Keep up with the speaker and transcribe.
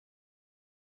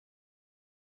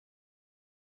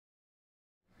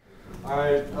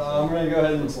Alright, I'm going to go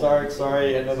ahead and start.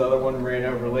 Sorry, I know the other one ran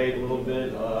over late a little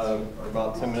bit. We're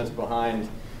about 10 minutes behind.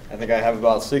 I think I have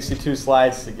about 62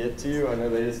 slides to get to. I know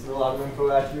they just threw a lot of info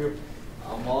at you.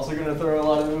 I'm also going to throw a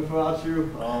lot of info at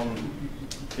you.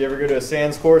 If you ever go to a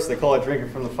SANS course, they call it drinking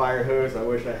from the fire hose. I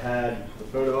wish I had the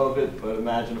photo of it, but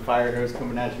imagine a fire hose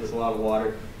coming at you with a lot of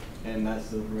water, and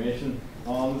that's the information.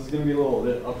 This is going to be a little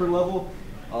bit upper level.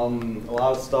 A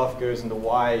lot of stuff goes into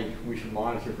why we should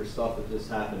monitor for stuff that just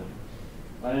happened.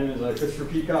 My name is Christopher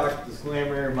Peacock.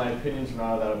 Disclaimer, my opinions are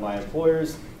not that of my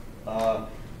employers.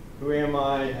 Who am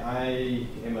I? I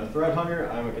am a threat hunter,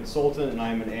 I'm a consultant, and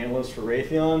I'm an analyst for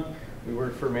Raytheon. We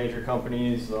work for major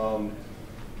companies. We're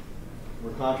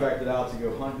contracted out to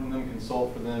go hunting them,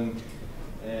 consult for them,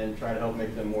 and try to help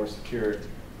make them more secure.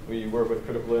 We work with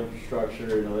critical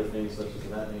infrastructure and other things such as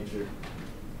that nature.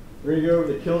 We're going to go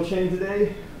over the Killchain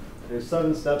today. There's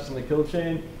 7 steps in the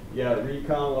Killchain. You got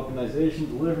recon, weaponization,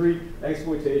 delivery,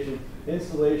 exploitation,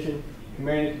 installation,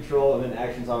 command and control, and then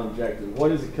actions on objective. What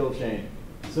is a Killchain?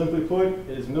 Simply put,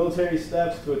 it is military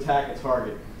steps to attack a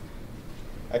target.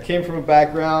 I came from a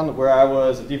background where I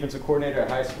was a defensive coordinator at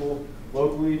high school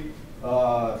locally.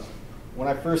 When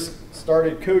I first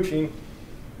started coaching,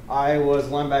 I was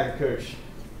a linebacker coach.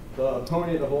 The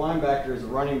opponent of a linebacker is a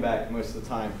running back most of the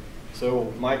time.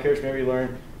 So my coach made me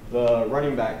learn the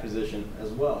running back position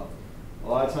as well. A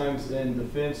lot of times in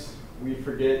defense, we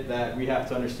forget that we have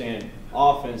to understand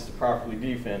offense to properly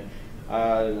defend.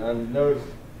 I know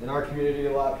in our community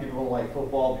a lot of people don't like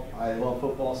football. I love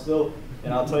football still.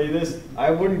 And I'll tell you this, I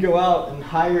wouldn't go out and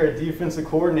hire a defensive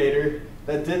coordinator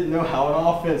that didn't know how an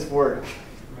offense worked.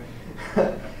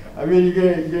 I mean,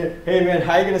 hey man,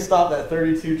 how are you going to stop that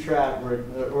 32 trap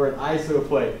or an ISO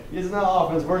play? He doesn't know how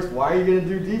offense works. Why are you going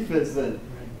to do defense then?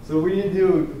 So we need to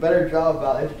do a better job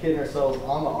about educating ourselves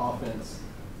on the offense.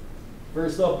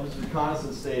 First up is the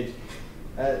reconnaissance stage.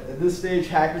 At this stage,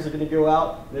 hackers are going to go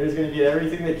out. They're just going to get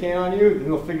everything they can on you, and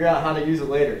they'll figure out how to use it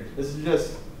later. This is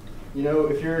just, you know,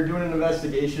 if you're doing an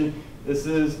investigation, this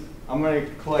is, I'm going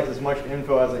to collect as much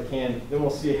info as I can, then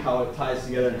we'll see how it ties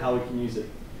together and how we can use it.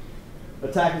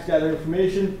 Attackers gather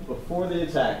information before they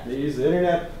attack. They use the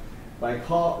internet by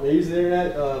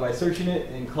searching it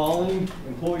and calling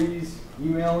employees,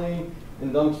 emailing,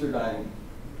 and dumpster diving.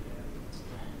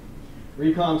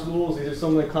 Recon tools, these are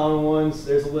some of the common ones.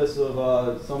 There's a list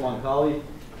of some on Kali.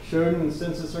 Shodan and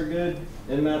Census are good.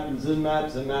 Nmap and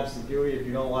Zinmap. Zinmap's the GUI if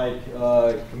you don't like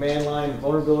command line,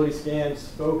 vulnerability scans,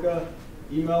 FOCA,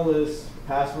 email lists,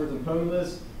 passwords and phone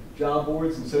lists, job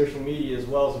boards, and social media as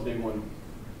well is a big one.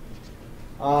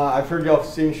 I've heard y'all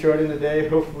seen Shodan today.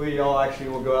 Hopefully y'all actually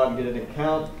will go out and get an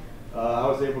account. I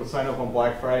was able to sign up on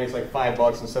Black Friday. It's like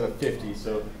 $5 instead of 50.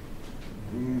 So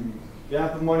if you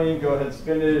have the money, go ahead and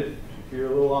spend it. If you're a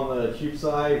little on the cheap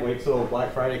side, wait till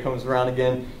Black Friday comes around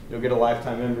again. You'll get a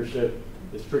lifetime membership.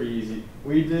 It's pretty easy.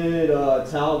 We did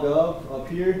TalGov up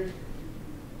here.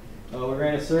 We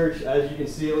ran a search. As you can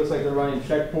see, it looks like they're running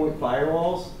checkpoint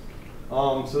firewalls.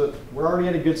 So we're already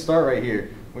at a good start right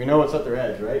here. We know what's at their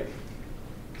edge, right?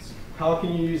 How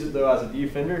can you use it though as a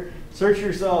defender? Search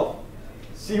yourself.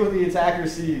 See what the attacker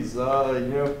sees.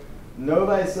 Know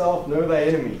thyself, know thy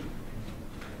enemy.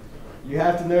 You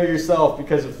have to know yourself,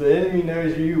 because if the enemy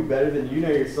knows you better than you know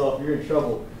yourself, you're in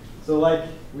trouble. So like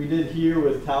we did here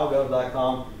with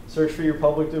talgov.com, search for your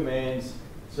public domains,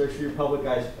 search for your public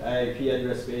IP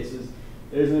address spaces.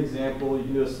 There's an example. You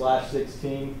can do a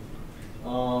 /16.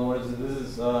 What is it? This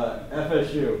is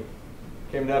FSU.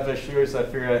 Came to FSU, so I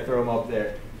figured I'd throw them up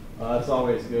there. That's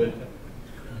always good.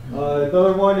 The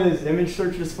other one is image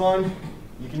search is fun.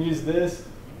 You can use this.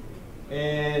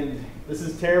 And this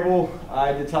is terrible.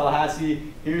 I did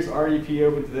Tallahassee. Here's RDP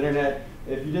open to the internet.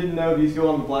 If you didn't know, these go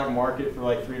on the black market for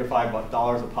like $3 to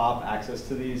 $5 a pop. Access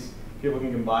to these. People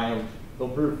can buy them. They'll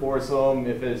brute force them.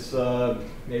 If it's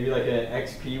maybe like an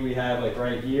XP we have like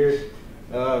right here,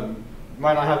 you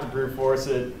might not have to brute force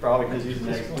it. Probably because using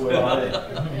an exploit on it.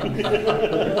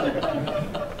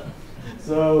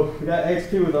 So we got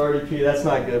XP with RDP. That's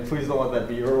not good. Please don't let that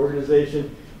be your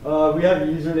organization. We have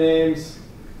usernames.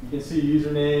 You can see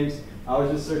usernames. I was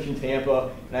just searching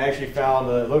Tampa, and I actually found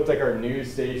it looked like our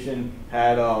news station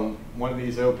had one of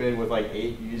these open with like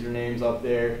 8 usernames up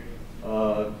there.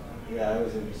 Yeah, it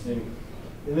was interesting.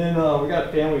 And then we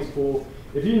got families pool.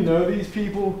 If you know these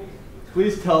people,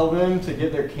 please tell them to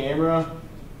get their camera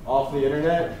off the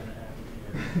internet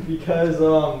because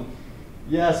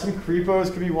yeah, some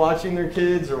creepos could be watching their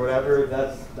kids or whatever.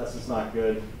 That's just not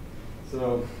good.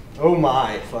 So, oh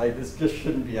my, like this just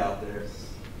shouldn't be out there.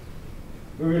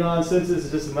 Moving on, Census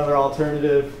is just another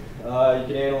alternative. You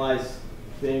can analyze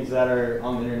things that are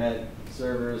on the internet,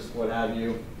 servers, what have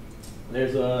you.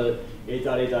 There's a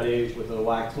 8.8.8 with a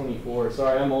WAC 24.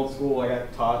 Sorry, I'm old school. I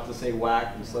got taught to say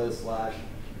WAC instead of slash.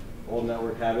 Old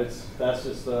network habits. That's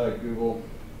just Google.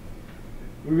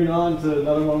 Moving on to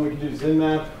another one, we can do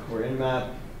ZinMap or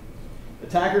Nmap.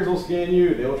 Attackers will scan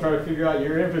you. They will try to figure out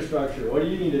your infrastructure. What do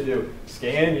you need to do?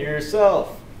 Scan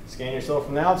yourself. Scan yourself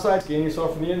from the outside, scan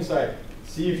yourself from the inside.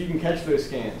 See if you can catch those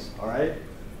scans, all right?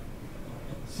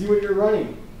 See what you're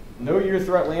running. Know your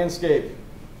threat landscape.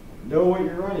 Know what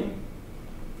you're running.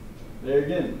 There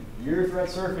again, your threat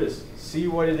surface. See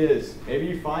what it is. Maybe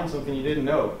you find something you didn't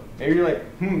know. Maybe you're like,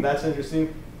 that's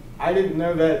interesting. I didn't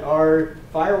know that our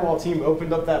firewall team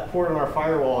opened up that port on our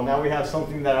firewall, and now we have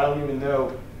something that I don't even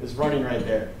know is running right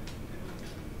there.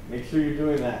 Make sure you're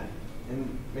doing that.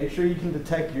 And make sure you can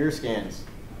detect your scans.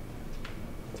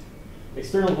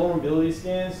 External vulnerability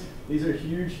scans, these are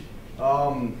huge.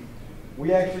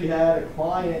 We actually had a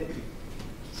client,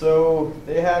 so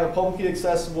they had a publicly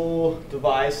accessible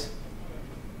device,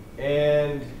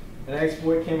 and an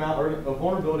exploit came out, or a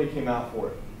vulnerability came out for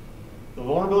it. The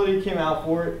vulnerability came out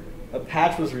for it, a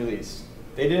patch was released.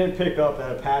 They didn't pick up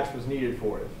that a patch was needed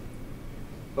for it.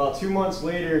 About 2 months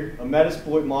later, a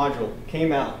Metasploit module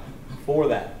came out for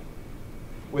that.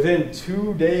 Within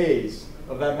 2 days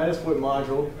of that Metasploit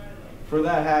module, for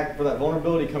that hack, for that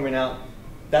vulnerability coming out,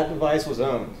 that device was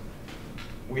owned.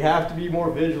 We have to be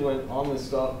more vigilant on this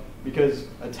stuff because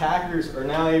attackers are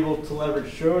now able to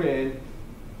leverage Shodan.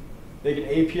 They can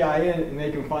API in and they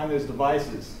can find those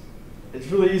devices. It's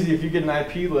really easy if you get an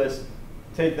IP list,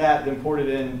 take that, then port it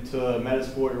into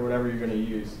Metasploit or whatever you're going to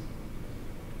use.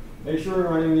 Make sure you're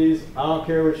running these. I don't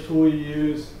care which tool you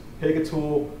use. Pick a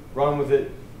tool, run with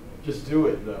it. Just do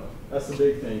it though. That's the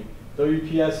big thing.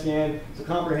 WPS scan, it's a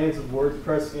comprehensive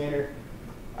WordPress scanner.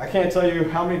 I can't tell you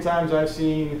how many times I've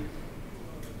seen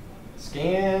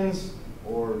scans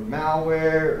or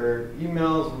malware or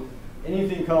emails,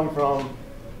 anything come from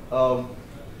a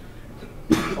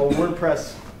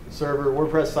WordPress server,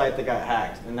 WordPress site that got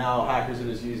hacked, and now hackers are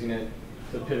just using it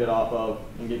to pivot off of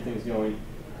and get things going.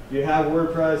 If you have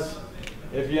WordPress,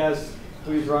 if yes,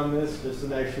 please run this, just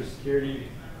an extra security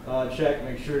check,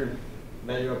 make sure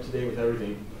that you're up to date with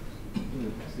everything.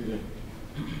 Excuse me.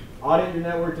 Audit your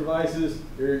network devices,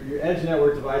 your edge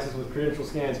network devices with credential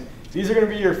scans. These are going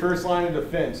to be your first line of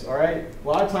defense, all right? A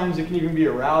lot of times it can even be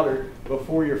a router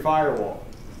before your firewall.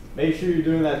 Make sure you're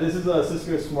doing that. This is a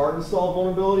Cisco Smart Install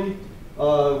vulnerability.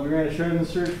 We ran a Shodan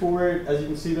search for it. As you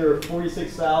can see, there are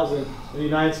 46,000 in the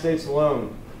United States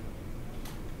alone.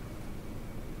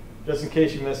 Just in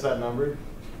case you missed that number.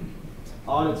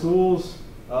 Audit tools,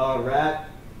 RAT,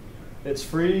 it's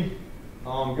free.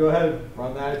 Go ahead,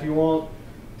 run that if you want.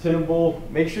 Tenable,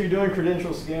 make sure you're doing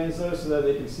credential scans though so that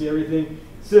they can see everything.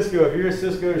 Cisco, if you're a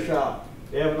Cisco shop,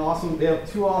 they have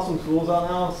two awesome tools out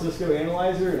now, Cisco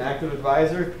Analyzer and Active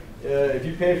Advisor. If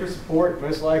you pay for support,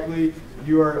 most likely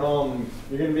you're going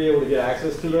to be able to get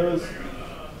access to those.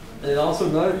 And also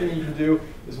another thing you can do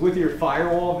is with your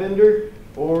firewall vendor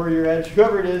or your edge,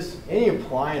 whoever it is, any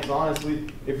appliance honestly,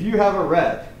 if you have a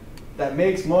rep that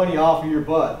makes money off of your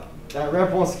butt, that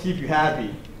rep wants to keep you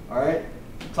happy, all right?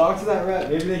 Talk to that rep.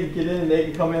 Maybe they can get in and they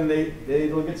can come in.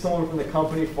 They'll get someone from the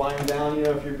company, fly them down, you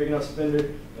know, if you're a big enough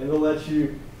spender, and they'll let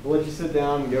you sit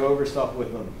down and go over stuff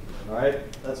with them. All right,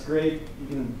 that's great.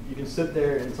 You can sit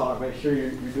there and talk. Make sure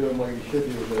you're doing what you should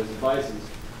do with those devices.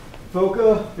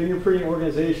 FOCA, fingerprinting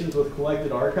organizations with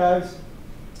collected archives.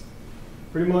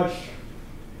 Pretty much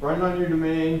run it on your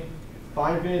domain,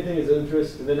 find if anything is of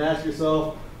interest, and then ask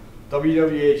yourself,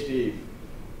 WWHD,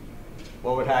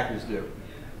 what would hackers do?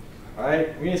 All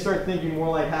right, we need to start thinking more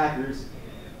like hackers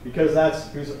because that's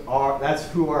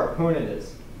who our opponent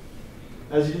is.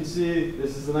 As you can see,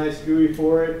 this is a nice GUI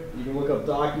for it. You can look up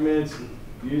documents,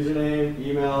 username,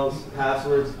 emails,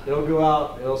 passwords. It'll go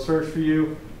out, it'll search for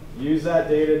you, use that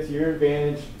data to your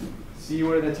advantage, see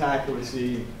what an attacker would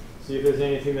see if there's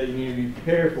anything that you need to be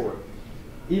prepared for.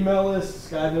 Email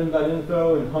lists,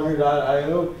 skyboom.info and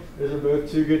hunter.io. Those are both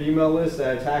two good email lists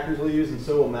that attackers will use, and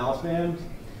so will mouse spams.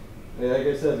 Like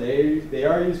I said, they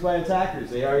are used by attackers.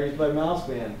 They are used by mouse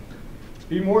spam.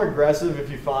 Be more aggressive if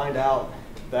you find out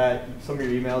that some of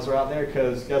your emails are out there,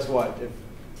 because guess what? If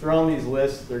they're on these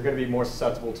lists, they're going to be more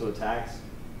susceptible to attacks.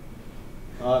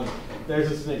 There's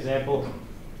just an example.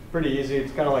 Pretty easy.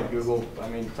 It's kind of like Google. I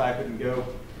mean, type it and go.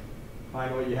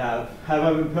 Find what you have.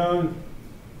 Have been pwned.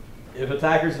 If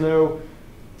attackers know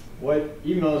what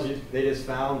emails they just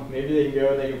found, maybe they can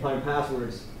go and they can find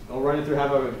passwords. They'll run it through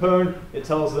Have I Been Pwned. It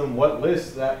tells them what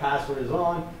list that password is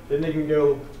on. Then they can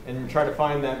go and try to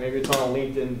find that. Maybe it's on a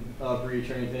LinkedIn breach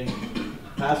or anything.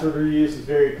 Password reuse is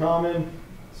very common.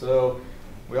 So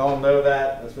we all know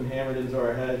that. That's been hammered into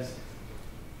our heads.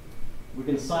 We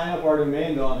can sign up our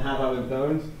domain though on Have I Been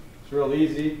Pwned. It's real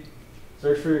easy.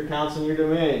 Search for your accounts in your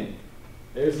domain.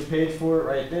 There's the page for it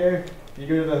right there. You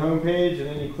go to the home page and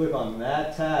then you click on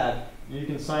that tab. You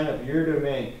can sign up your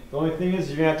domain. The only thing is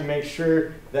you're going to have to make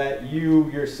sure that you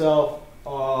yourself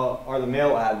are the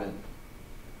mail admin,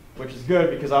 which is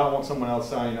good because I don't want someone else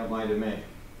signing up my domain.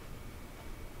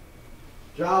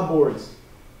 Job boards.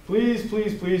 Please,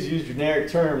 please, please use generic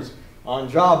terms on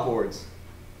job boards.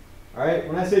 All right,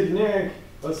 when I say generic,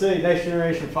 let's say next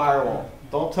generation firewall.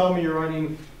 Don't tell me you're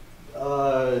running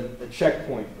a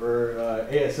checkpoint or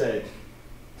ASA.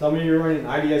 Tell me you're running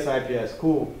IDS IPS.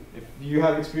 Cool. If you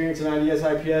have experience in IDS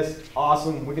IPS,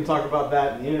 awesome. We can talk about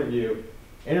that in the interview.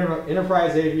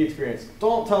 Enterprise AV experience.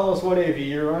 Don't tell us what AV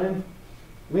you're running.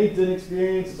 LinkedIn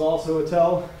experience is also a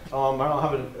tell. I don't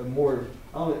have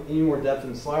I don't have any more depth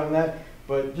in the slide on that,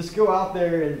 but just go out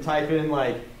there and type in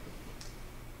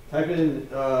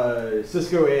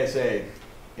Cisco ASA,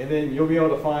 and then you'll be able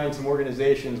to find some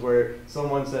organizations where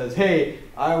someone says, hey,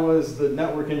 I was the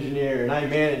network engineer and I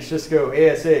managed Cisco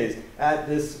ASAs at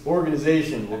this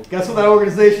organization. Well, guess what that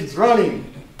organization's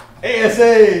running?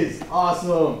 ASAs!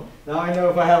 Awesome! Now I know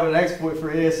if I have an exploit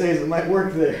for ASAs, it might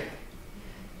work there.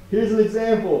 Here's an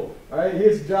example. All right,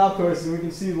 here's a job posting. We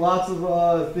can see lots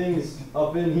of things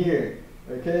up in here.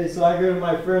 Okay, so I go to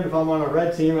my friend if I'm on a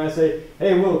red team and I say,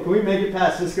 hey, Will, can we make it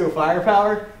past Cisco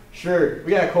Firepower? Sure.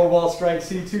 We got Cobalt Strike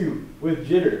C2 with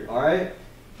jitter, all right?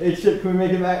 Hey, Chip, can we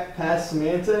make it back past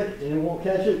Symantec and it won't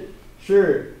catch it?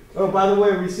 Sure. Oh, by the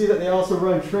way, we see that they also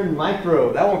run Trend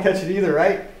Micro. That won't catch it either,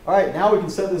 right? All right, now we can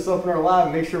set this up in our lab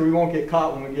and make sure we won't get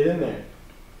caught when we get in there.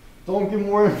 Don't give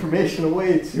more information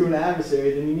away to an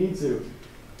adversary than you need to.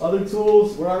 Other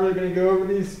tools, we're not really going to go over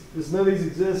these. Just know these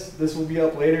exist. This will be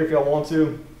up later if y'all want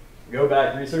to. Go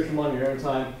back, research them on your own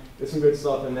time. There's some good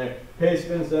stuff in there.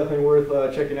 Payspin's definitely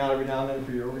worth checking out every now and then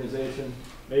for your organization.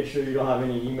 Make sure you don't have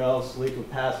any emails leaked with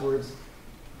passwords.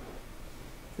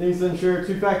 Things to ensure: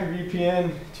 two-factor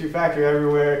VPN, two-factor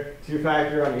everywhere,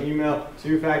 two-factor on your email,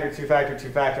 two-factor, two-factor,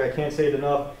 two-factor. I can't say it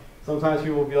enough. Sometimes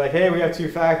people will be like, hey, we have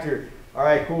two-factor. All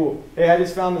right, cool. Hey, I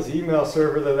just found this email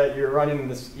server though, that you're running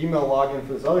this email login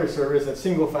for this other service that's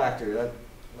single factor.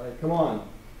 Come on.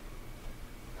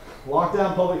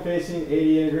 Lockdown public-facing AD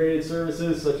integrated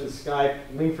services such as Skype,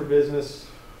 Link for Business,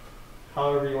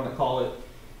 however you want to call it,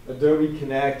 Adobe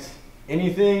Connect,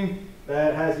 anything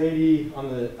that has AD on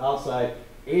the outside.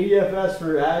 ADFS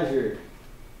for Azure.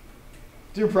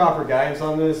 Do proper guidance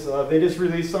on this. They just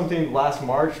released something last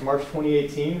March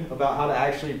 2018, about how to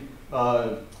actually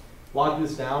lock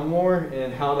this down more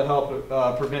and how to help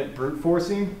prevent brute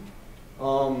forcing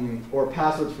or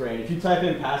password spraying. If you type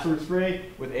in password spray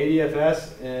with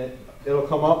ADFS, it'll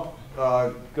come up.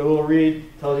 Good little read,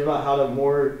 tells you about how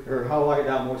to lock it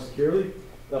down more securely.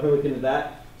 Definitely look into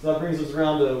that. So that brings us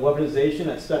around to weaponization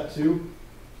at step 2.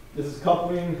 This is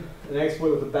coupling an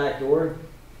exploit with a backdoor.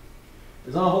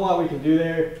 There's not a whole lot we can do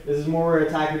there. This is more where an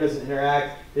attacker doesn't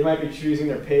interact. They might be choosing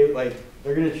their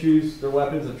they're going to choose their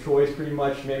weapons of choice pretty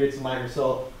much. Maybe it's a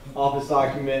Microsoft Office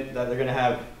document that they're going to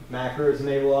have macros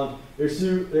enabled on. There's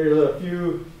a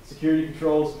few security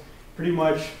controls. Pretty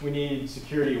much we need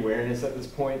security awareness at this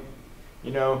point.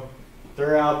 You know,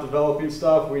 they're out developing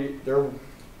stuff. They're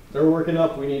working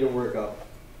up. We need to work up.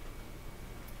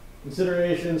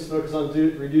 Considerations: focus on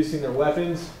reducing their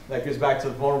weapons. That goes back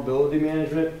to vulnerability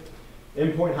management.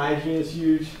 Endpoint hygiene is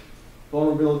huge.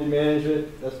 Vulnerability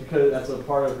management, that's because that's a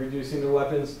part of reducing their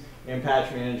weapons. And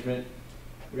patch management.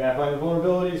 We gotta find the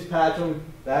vulnerabilities, patch them.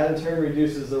 That in turn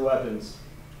reduces their weapons.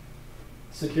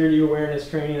 Security awareness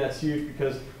training, that's huge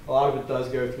because a lot of it does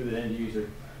go through the end user.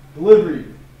 Delivery.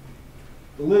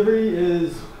 Delivery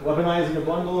is weaponizing a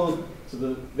bundle to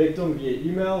the victim via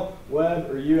email, web,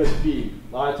 or USB.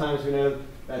 A lot of times we know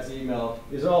that's email.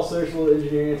 These are all social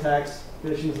engineering attacks.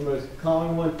 Phishing is the most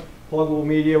common one. Pluggable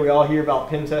media, we all hear about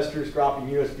pen testers dropping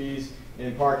USBs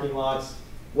in parking lots.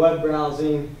 Web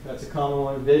browsing, that's a common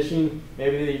one. Phishing,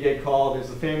 maybe you get called. There's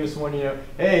the famous one,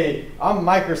 hey, I'm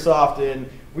Microsoft and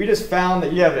we just found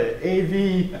that you have an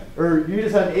AV, or you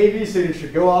just had an AV signature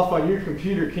go off on your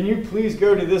computer. Can you please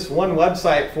go to this one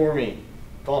website for me?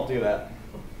 Don't do that.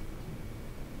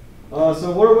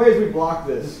 So what are ways we block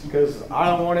this? Because I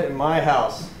don't want it in my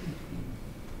house.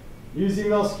 Use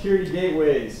email security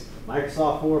gateways.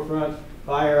 Microsoft Forefront,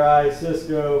 FireEye,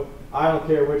 Cisco, I don't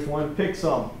care which one. Pick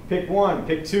some. Pick one,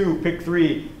 pick two, pick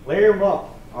three. Layer them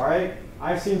up, all right?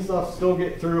 I've seen stuff still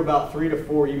get through about 3 to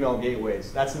 4 email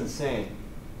gateways. That's insane.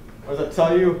 What does that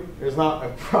tell you? There's not a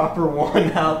proper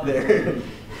one out there,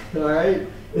 all right?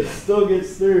 It still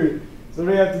gets through. So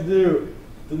what do you have to do?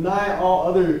 Deny all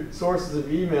other sources of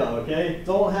email, okay?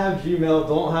 Don't have Gmail,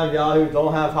 don't have Yahoo,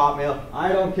 don't have Hotmail.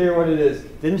 I don't care what it is.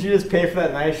 Didn't you just pay for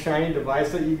that nice shiny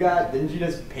device that you got? Didn't you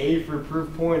just pay for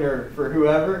Proofpoint or for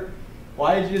whoever?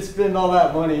 Why did you just spend all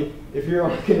that money if you're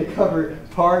only going to cover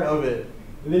part of it?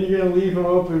 And then you're going to leave them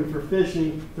open for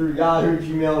phishing through Yahoo,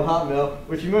 Gmail, and Hotmail,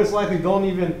 which you most likely don't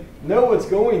even know what's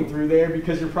going through there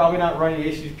because you're probably not running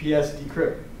HTTPS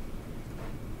decrypt.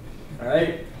 All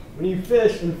right? When you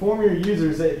phish, inform your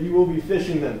users that you will be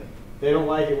phishing them. They don't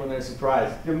like it when they're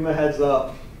surprised. Give them a heads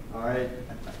up. All right?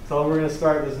 Tell them we're going to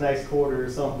start this next quarter or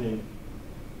something.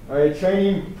 All right,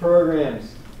 training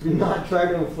programs. Do not try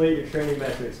to inflate your training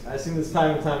metrics. I've seen this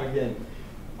time and time again.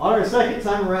 On our second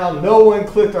time around, no one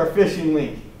clicked our phishing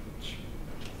link.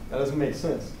 That doesn't make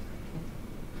sense.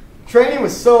 Training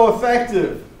was so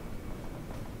effective.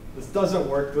 This doesn't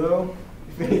work though.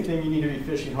 If anything, you need to be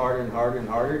phishing harder and harder and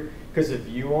harder, because if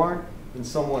you aren't, then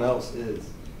someone else is.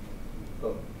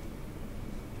 Oh.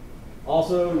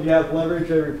 Also, you have leverage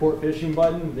a report phishing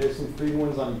button. There's some free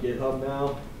ones on GitHub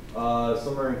now.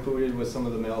 Some are included with some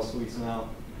of the mail suites now.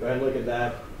 Go ahead and look at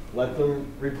that. Let them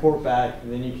report back,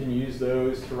 and then you can use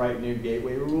those to write new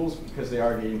gateway rules because they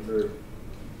are getting through.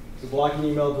 So blocking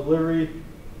email delivery,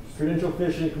 credential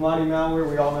phishing, commodity malware,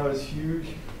 we all know is huge.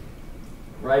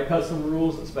 Write custom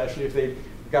rules, especially if they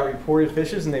got reported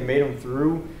phishes and they made them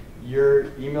through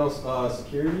your email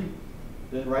security,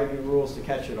 then write new rules to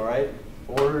catch it, all right?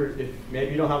 Or if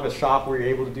maybe you don't have a shop where you're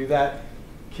able to do that,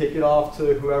 kick it off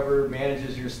to whoever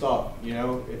manages your stuff. You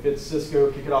know, if it's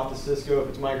Cisco, kick it off to Cisco. If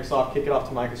it's Microsoft, kick it off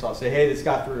to Microsoft. Say, hey, this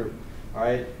got through, all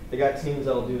right? They got teams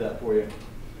that'll do that for you.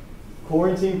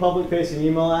 Quarantine public-facing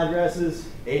email addresses,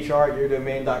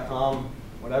 hr@yourdomain.com,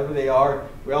 whatever they are.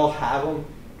 We all have them.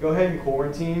 Go ahead and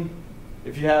quarantine.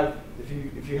 If you have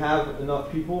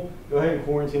enough people, go ahead and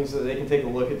quarantine so that they can take a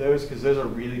look at those, because those are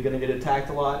really going to get attacked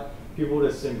a lot. People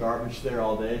just send garbage there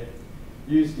all day.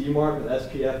 Use DMARC with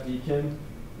SPF DKIM.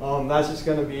 That's just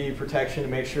going to be protection to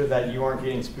make sure that you aren't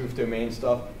getting spoofed domain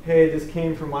stuff. Hey, this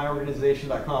came from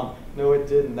myorganization.com. No, it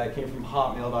didn't. That came from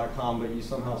hotmail.com, but you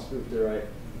somehow spoofed it right.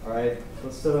 All right,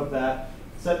 let's set up that.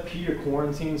 Set P to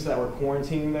quarantine so that we're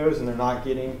quarantining those and they're not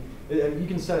getting. You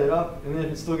can set it up, and then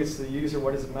if it still gets to the user,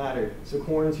 what does it matter? So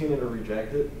quarantine it or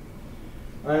reject it.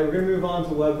 All right, we're going to move on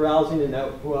to web browsing and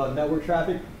network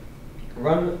traffic.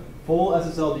 Run full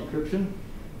SSL decryption.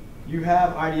 You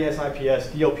have IDS,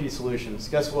 IPS, DLP solutions.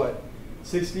 Guess what?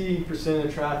 60%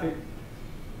 of traffic,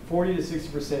 40 to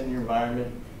 60% in your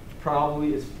environment.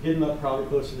 Probably, it's getting up probably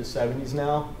closer to 70s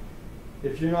now.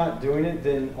 If you're not doing it,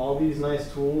 then all these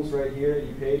nice tools right here that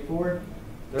you paid for,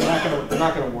 they're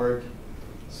not gonna work.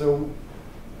 So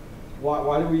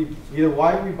why do we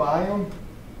buy them,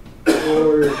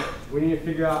 or we need to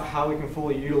figure out how we can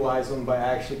fully utilize them by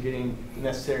actually getting the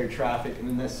necessary traffic and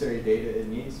the necessary data it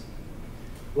needs.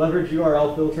 Leverage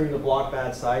URL filtering to block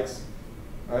bad sites.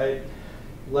 All right.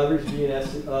 Leverage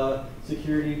DNS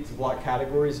security to block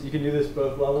categories. You can do this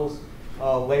both levels.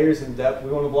 Layers and depth. We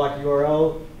want to block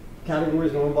URL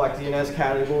categories. We want to block DNS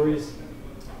categories.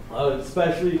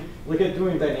 Especially look at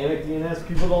doing dynamic DNS.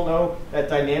 People don't know that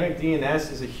dynamic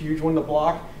DNS is a huge one to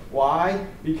block. Why?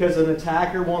 Because an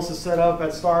attacker wants to set up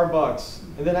at Starbucks,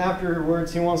 and then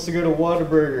afterwards he wants to go to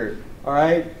Whataburger. All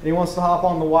right, and he wants to hop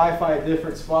on the Wi-Fi at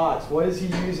different spots. What is he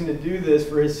using to do this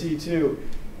for his C2?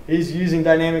 He's using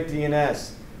dynamic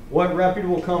DNS. What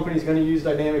reputable company is going to use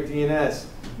dynamic DNS?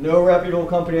 No reputable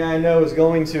company I know is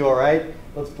going to, all right?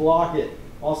 Let's block it.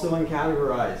 Also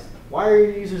uncategorized. Why are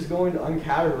your users going to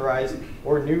uncategorized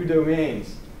or new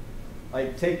domains?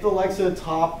 Like, take the likes of the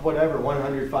top, whatever,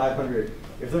 100, 500.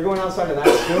 If they're going outside of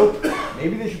that scope,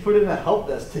 maybe they should put in a help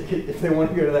desk ticket if they want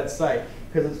to go to that site,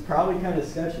 because it's probably kind of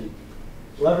sketchy.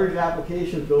 Leverage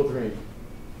application filtering.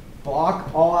 Block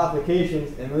all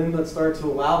applications, and then let's start to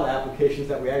allow the applications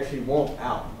that we actually want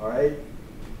out, all right?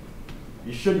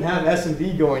 You shouldn't have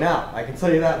SMB going out, I can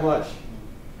tell you that much.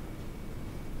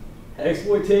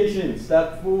 Exploitation,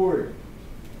 step forward.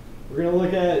 We're going to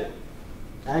look at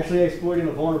actually exploiting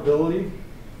a vulnerability.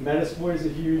 Metasploit is a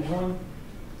huge one.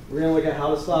 We're going to look at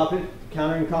how to stop it,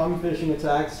 countering common phishing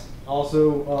attacks,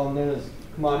 also known as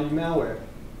commodity malware.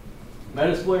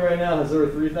 Metasploit right now has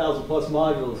over 3,000 plus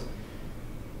modules.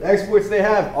 The exploits they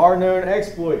have are known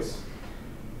exploits.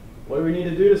 What do we need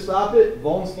to do to stop it?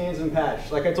 Vuln scans and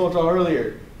patch. Like I told y'all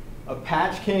earlier, a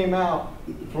patch came out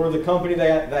for the company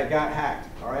that got hacked.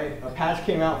 All right, a patch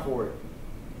came out for it.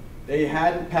 They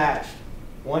hadn't patched.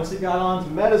 Once it got onto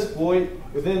Metasploit,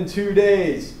 within 2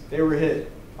 days they were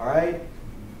hit. All right,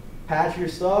 patch your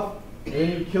stuff, and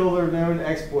then you kill their known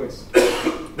exploits.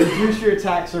 Reduce your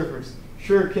attack surface.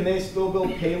 Sure, can they still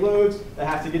build payloads that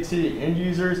have to get to the end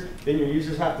users? Then your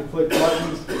users have to click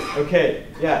buttons. Okay,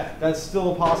 yeah, that's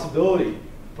still a possibility.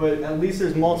 But at least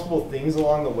there's multiple things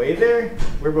along the way there,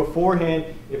 where beforehand,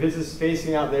 if it's just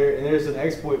spacing out there and there's an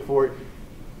exploit for it,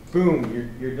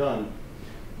 boom, you're done.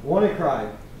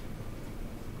 WannaCry.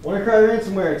 WannaCry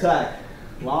ransomware attack.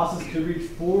 Losses could reach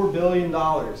 $4 billion.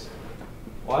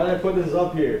 Why did I put this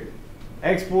up here?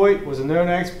 Exploit was a known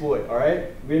exploit, all right?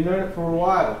 We've known it for a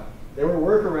while. There were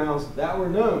workarounds that were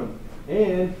known,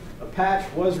 and a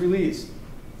patch was released.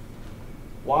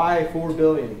 Why $4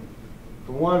 billion?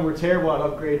 For one, we're terrible at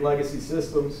upgrade legacy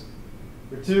systems.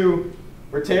 For two,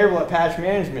 we're terrible at patch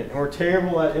management, and we're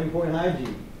terrible at endpoint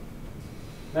hygiene.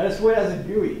 Metasploit has a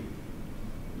GUI.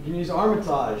 You can use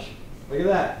Armitage. Look at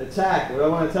that. Attack. What do I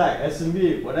want to attack?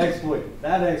 SMB. What exploit?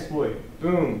 That exploit.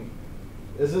 Boom.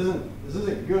 This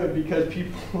isn't good because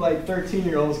people like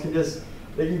 13-year-olds can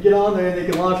get on there and they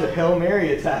can launch a Hail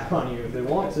Mary attack on you if they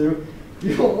want to.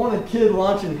 You don't want a kid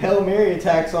launching Hail Mary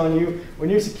attacks on you when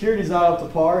your security's not up to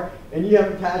par and you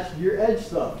haven't patched your edge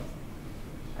stuff.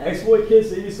 Exploit kits,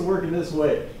 they used to work in this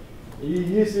way. You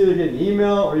used to either get an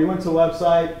email or you went to a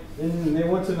website and they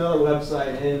went to another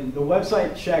website and the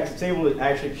website checks, it's able to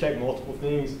actually check multiple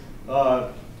things.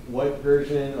 What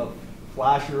version of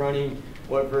Flash you're running,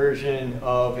 what version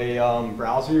of a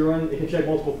browser you're running. It can check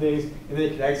multiple things and then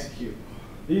it can execute.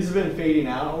 These have been fading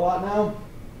out a lot now.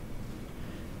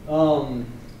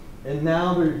 And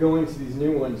now they're going to these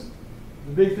new ones.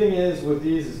 The big thing is with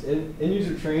these is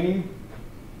end-user training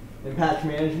and patch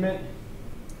management.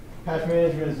 Patch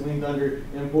management is linked under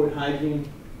endpoint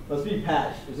hygiene. Let's be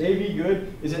patched. Is AV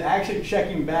good? Is it actually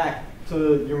checking back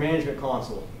to your management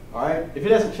console? All right. If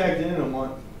it hasn't checked in a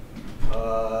month,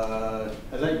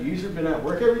 has that user been at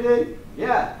work every day?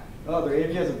 Yeah. Oh, their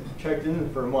AV hasn't checked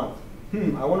in for a month.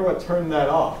 I wonder what turned that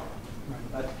off.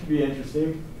 That could be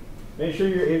interesting. Make sure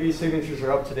your AV signatures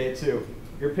are up to date too.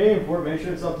 If you're paying for it, make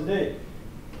sure it's up to date.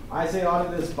 I say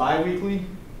audit this bi-weekly,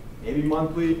 maybe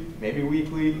monthly, maybe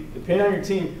weekly, depending on your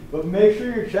team, but make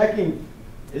sure you're checking,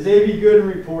 is AV good in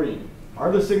reporting?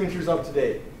 Are the signatures up to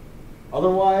date?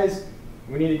 Otherwise,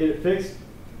 we need to get it fixed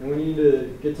and we need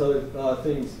to get to other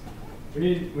things. We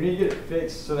need to get it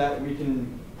fixed so that we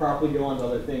can properly go on to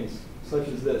other things, such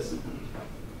as this.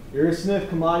 Your sniff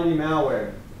commodity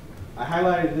malware. I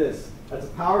highlighted this. That's a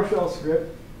PowerShell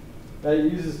script that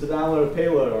it uses to download a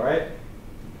payload, all right?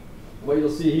 What you'll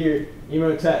see here,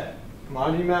 Emotech,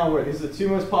 commodity malware. These are the two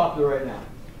most popular right now.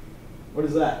 What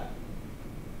is that?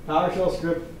 PowerShell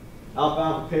script,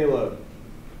 alpha payload.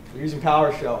 We're using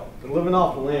PowerShell. We're living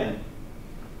off the land.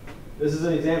 This is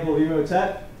an example of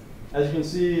Emotech. As you can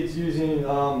see, it's using,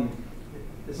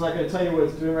 it's not going to tell you what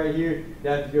it's doing right here. You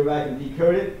have to go back and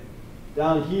decode it.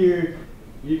 Down here,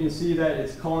 you can see that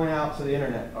it's calling out to the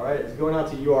internet, all right? It's going out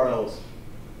to URLs.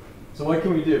 So what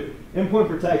can we do? Endpoint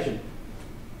protection.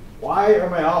 Why are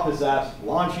my Office apps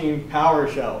launching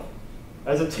PowerShell?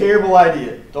 That's a terrible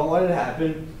idea. Don't let it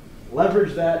happen.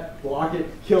 Leverage that, block it,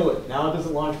 kill it. Now it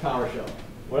doesn't launch PowerShell.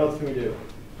 What else can we do?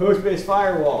 Host-based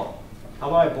firewall. How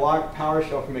about I block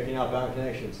PowerShell from making outbound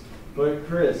connections? But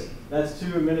Chris, that's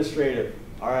too administrative.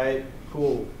 All right,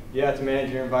 cool. You have to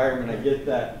manage your environment. I get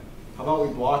that. How about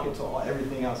we block it to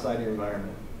everything outside your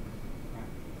environment?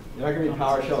 You're not going to be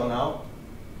PowerShelling out.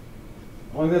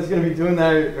 One that's going to be doing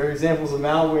that are examples of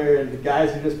malware and the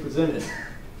guys who just presented.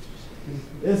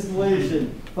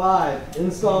 Installation 5.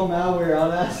 Install malware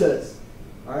on assets.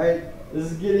 All right,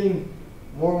 this is getting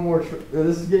more and more.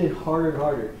 This is getting harder and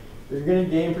harder. They're going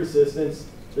to gain persistence.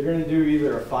 They're going to do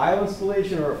either a file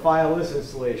installation or a fileless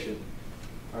installation.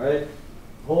 All right.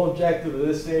 The whole objective of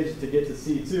this stage is to get to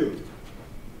C2.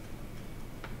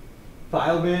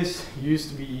 File-based used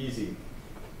to be easy.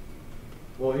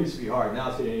 Well, it used to be hard. Now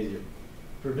it's getting easier.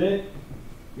 Prevent.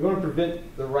 You want to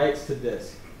prevent the writes to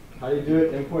disk. How do you do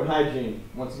it? Endpoint hygiene.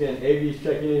 Once again, AV is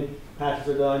checking in.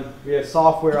 Patches are done. We have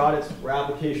software audits. We're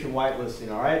application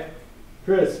whitelisting. All right.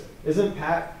 Chris, isn't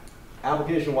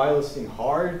application whitelisting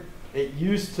hard? It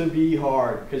used to be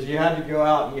hard because you had to go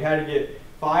out and you had to get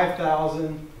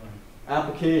 5,000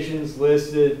 applications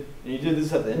listed, and you did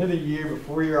this at the end of the year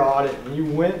before your audit, and you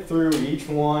went through each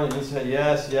one and you said,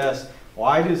 yes, yes.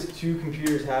 Why does 2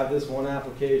 computers have this one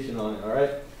application on it? All right.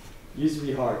 It used to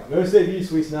be hard. Most AV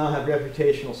suites now have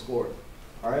reputational score.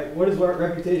 All right. What is our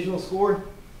reputational score?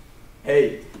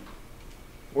 Hey,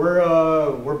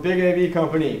 we're big AV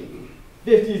company.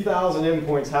 50,000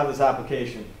 endpoints have this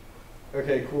application.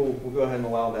 Okay, cool. We'll go ahead and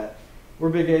allow that. We're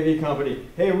a big AV company.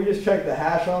 Hey, we just checked the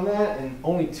hash on that, and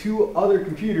only 2 other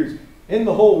computers in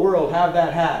the whole world have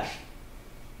that hash.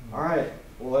 All right.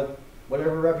 Well,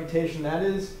 whatever reputation that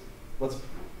is, let's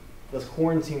Let's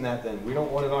quarantine that then. We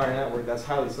don't want it on our network. That's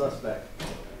highly suspect.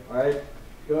 All right,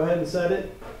 go ahead and set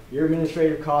it. Your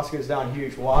administrative cost goes down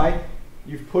huge. Why?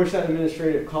 You've pushed that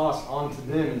administrative cost onto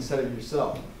them instead of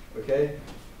yourself. Okay,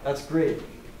 that's great.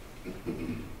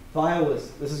 File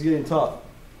list. This is getting tough.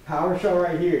 PowerShell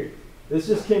right here. This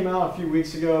just came out a few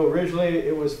weeks ago. Originally,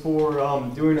 it was for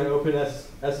doing an open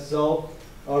SSL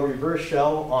reverse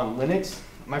shell on Linux.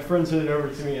 My friend sent it over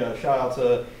to me. Shout out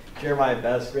to Jeremiah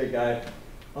Best, great guy.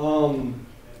 And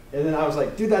then I was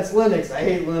like, dude, that's Linux. I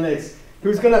hate Linux.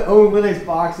 Who's gonna own Linux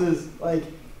boxes? Like,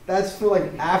 that's for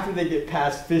like after they get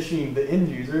past phishing the end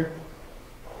user.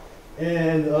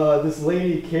 And this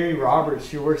lady, Carrie Roberts,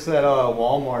 she works at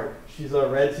Walmart. She's a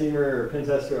red teamer or pen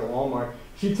tester at Walmart.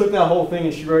 She took that whole thing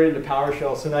and she wrote it into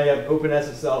PowerShell. So now you have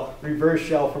OpenSSL, reverse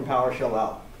shell from PowerShell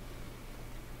out.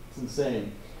 It's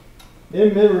insane.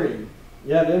 In memory,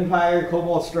 you have Empire,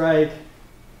 Cobalt Strike,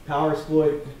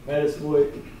 PowerSploit,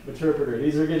 Metasploit, Interpreter.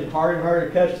 These are getting harder and harder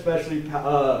to catch, especially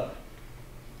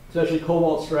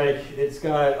Cobalt Strike. It's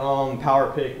got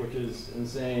PowerPick, which is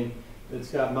insane.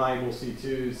 It's got malleable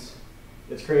C2s.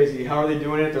 It's crazy. How are they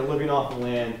doing it? They're living off the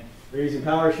land. They're using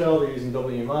PowerShell. They're using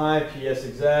WMI, PS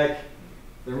exec.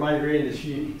 They're migrating to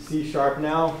C#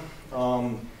 now.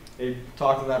 They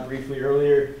talked about that briefly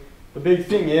earlier. The big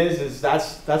thing is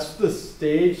that's the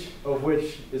stage of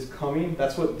which is coming.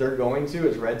 That's what they're going to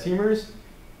as red teamers.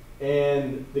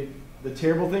 And the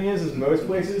terrible thing is most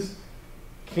places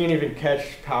can't even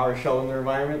catch PowerShell in their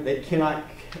environment. They cannot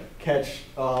catch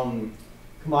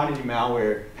commodity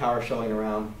malware PowerShelling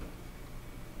around.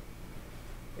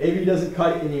 AV doesn't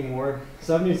cut it anymore.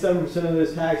 77% of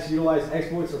those attacks utilize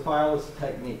exploits or fileless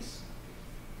techniques.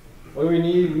 What do we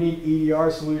need? We need EDR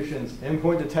solutions,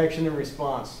 endpoint detection and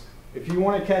response. If you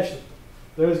want to catch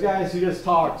those guys who just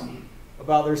talked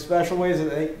about their special ways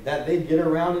that they get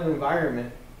around an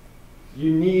environment,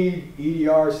 you need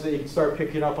EDR so that you can start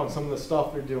picking up on some of the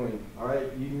stuff they're doing. All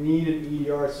right, you need an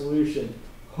EDR solution.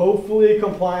 Hopefully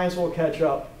compliance will catch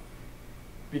up,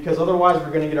 because otherwise we're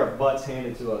going to get our butts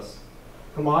handed to us.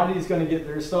 Commodity is going to get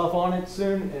their stuff on it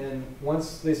soon, and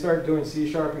once they start doing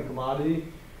C# and commodity,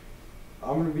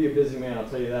 I'm going to be a busy man, I'll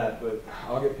tell you that, but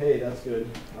I'll get paid, that's good.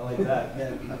 I like that.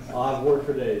 I'll have work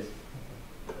for days.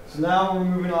 So now we're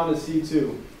moving on to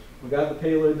C2. We got the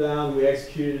payload down, we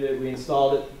executed it, we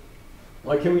installed it.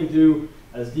 What can we do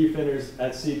as defenders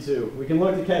at C2? We can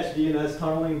look to catch DNS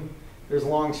tunneling. There's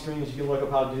long strings, you can look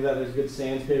up how to do that. There's good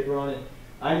SANS paper on it.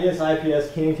 IDS,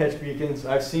 IPS can catch beacons.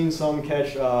 I've seen some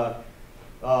catch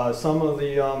some of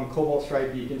the Cobalt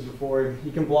Strike beacons before.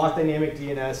 You can block dynamic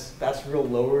DNS. That's real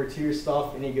lower tier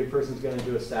stuff. Any good person's going to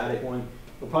do a static one.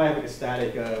 They'll probably have like a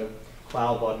static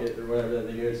cloud bucket or whatever that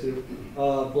they go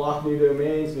to. Block new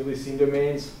domains, newly seen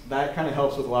domains. That kind of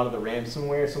helps with a lot of the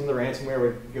ransomware. Some of the ransomware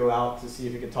would go out to see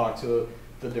if it could talk to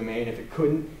the domain. If it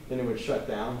couldn't, then it would shut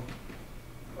down.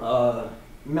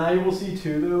 Malleable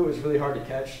C2 though is really hard to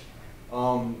catch.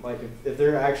 Like if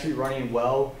they're actually running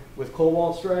well with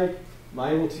Cobalt Strike,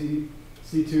 malleable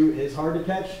C2 is hard to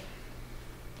catch.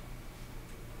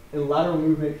 And lateral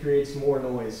movement creates more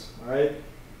noise, all right?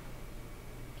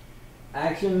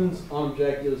 Actions on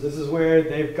objectives. This is where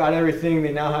they've got everything.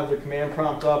 They now have their command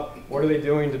prompt up. What are they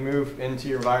doing to move into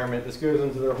your environment? This goes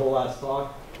into their whole last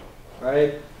talk, all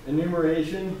right?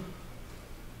 Enumeration,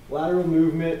 lateral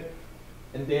movement,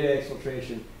 and data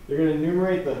exfiltration. They're going to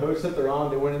enumerate the host that they're on.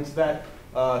 They went into that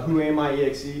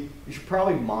whoami.exe. You should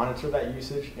probably monitor that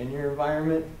usage in your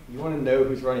environment. You want to know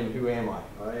who's running whoami,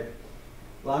 all right?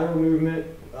 Lateral movement,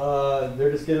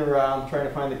 they're just getting around trying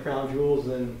to find the crown jewels,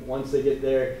 and once they get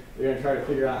there, they're going to try to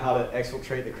figure out how to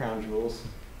exfiltrate the crown jewels.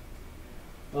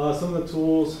 Some of the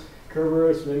tools,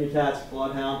 Kerberos, Mimikatz,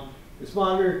 Bloodhound,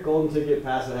 Responder, Golden Ticket,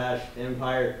 Passive Hash,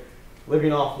 Empire,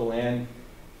 living off the land.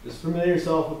 Just familiar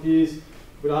yourself with these.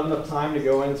 We don't have enough time to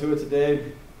go into it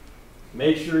today.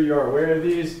 Make sure you are aware of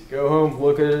these. Go home,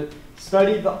 look at it.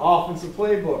 Study the offensive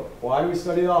playbook. Why do we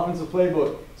study the offensive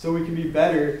playbook? So we can be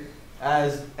better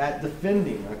at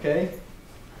defending, okay?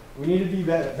 We need to be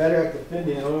better at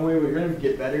defending. And the only way we're going to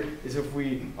get better is if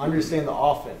we understand the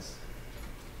offense.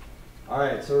 All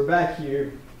right, so we're back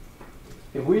here.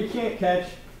 If we can't catch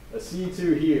a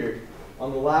C2 here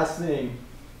on the last thing,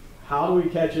 how do we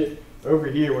catch it over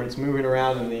here when it's moving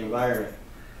around in the environment?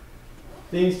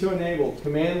 Things to enable,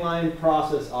 command line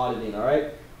process auditing, all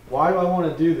right? Why do I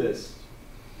want to do this?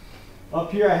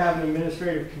 Up here I have an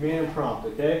administrative command prompt,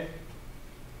 okay?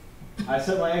 I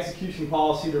set my execution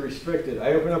policy to restricted.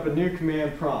 I open up a new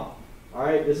command prompt, all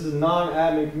right? This is a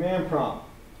non-admin command prompt.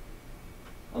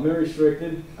 I'm in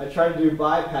restricted. I try to do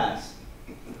bypass.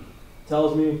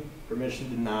 Tells me permission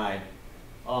denied.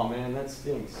 Oh man, that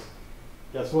stinks.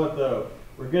 Guess what though?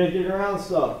 We're good at getting around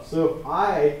stuff. So if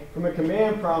I, from a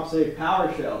command prompt, say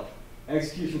PowerShell,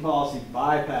 execution policy,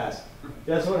 bypass,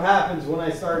 guess what happens when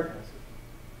I start?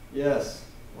 Yes.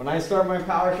 When I start my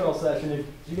PowerShell session, if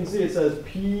you can see it says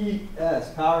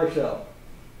PS, PowerShell,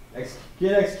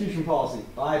 get execution policy,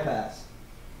 bypass.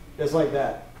 Just like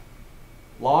that.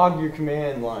 Log your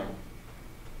command line.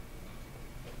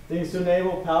 Things to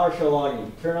enable, PowerShell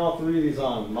logging. Turn all three of these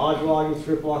on. Module logging,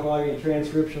 script block logging, and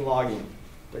transcription logging.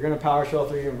 They're going to PowerShell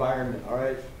through your environment, all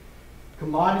right?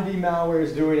 Commodity malware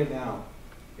is doing it now.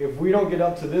 If we don't get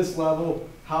up to this level,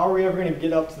 how are we ever going to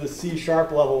get up to the C#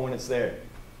 level when it's there?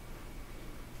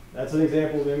 That's an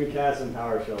example of MCAS and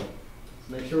PowerShell. So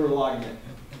make sure we're logging it.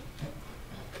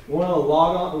 We want to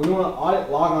audit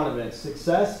logon events,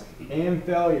 success and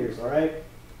failures, all right?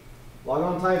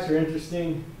 Logon types are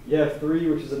interesting. You have 3,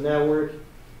 which is a network.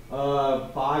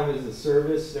 5 is a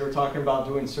service. They were talking about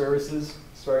doing services,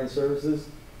 starting services.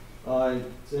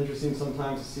 It's interesting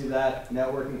sometimes to see that,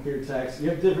 network and clear text. You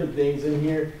have different things in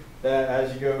here that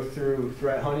as you go through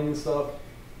threat hunting and stuff,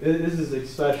 this is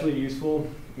especially useful.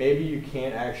 Maybe you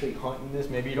can't actually hunt in this,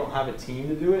 maybe you don't have a team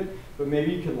to do it, but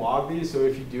maybe you can log these, so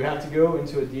if you do have to go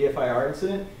into a DFIR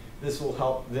incident, this will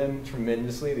help them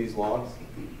tremendously, these logs.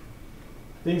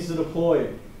 Things to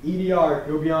deploy. EDR,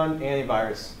 go beyond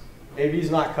antivirus. AV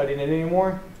is not cutting it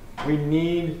anymore. We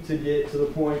need to get to the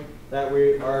point that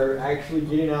we are actually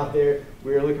getting out there,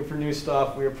 we are looking for new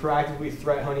stuff, we are proactively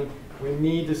threat hunting. We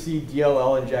need to see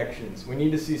DLL injections. We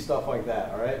need to see stuff like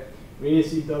that, all right? We need to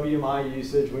see WMI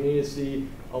usage. We need to see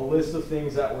a list of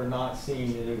things that we're not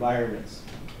seeing in environments.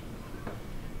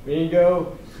 We need to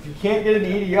go, if you can't get an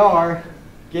EDR,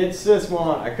 get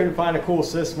Sysmon. I couldn't find a cool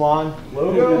Sysmon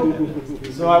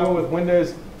logo, so I went with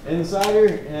Windows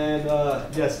Insider, and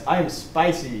yes, I am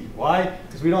spicy. Why?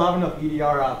 Because we don't have enough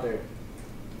EDR out there.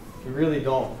 We really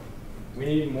don't. We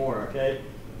need more, okay?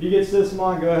 If you get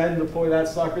Sysmon, go ahead and deploy that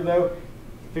sucker though.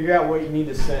 Figure out what you need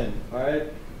to send, all right?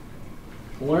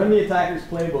 Learn the attacker's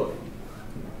playbook.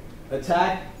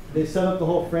 Attack, they set up the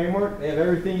whole framework. They have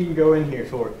everything you can go in here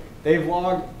for. They've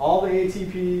logged all the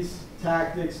ATPs,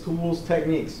 tactics, tools,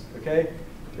 techniques, okay?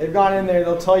 They've gone in there,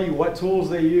 they'll tell you what tools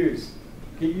they use.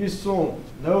 Get used to them.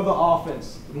 Know the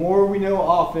offense. The more we know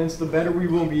offense, the better we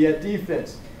will be at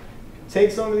defense.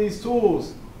 Take some of these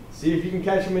tools. See if you can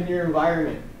catch them in your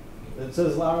environment. It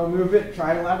says lateral move it,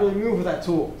 try to laterally move with that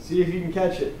tool. See if you can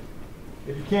catch it.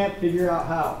 If you can't, figure out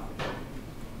how.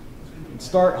 And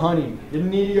start hunting. Get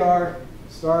an EDR,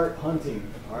 start hunting,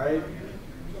 all right?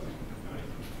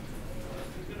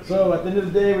 So at the end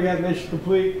of the day, we have mission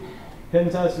complete. Pen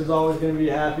tester's always going to be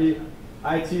happy.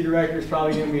 IT director's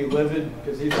probably going to be livid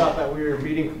because he thought that we were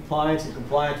meeting compliance and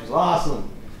compliance was awesome.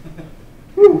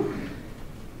 Whew.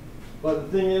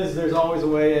 But the thing is, there's always a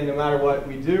way in no matter what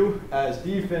we do. As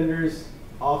defenders,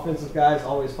 offensive guys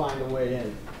always find a way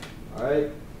in. All right?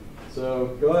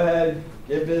 So go ahead,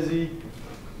 get busy,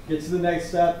 get to the next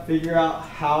step, figure out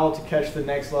how to catch the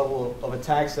next level of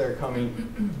attacks that are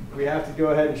coming. We have to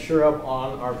go ahead and shore up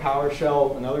on our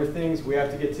PowerShell and other things. We have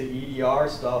to get to EDR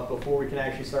stuff before we can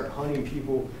actually start hunting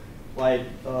people like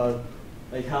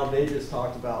how they just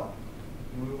talked about.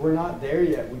 We're not there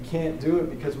yet. We can't do it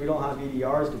because we don't have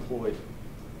EDRs deployed.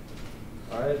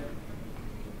 All right?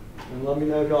 And let me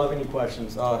know if y'all have any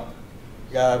questions.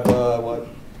 We got, what?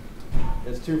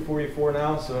 It's 2:44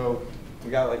 now, so we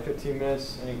got like 15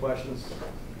 minutes. Any questions?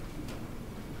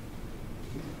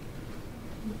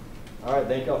 All right,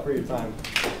 thank y'all for your time.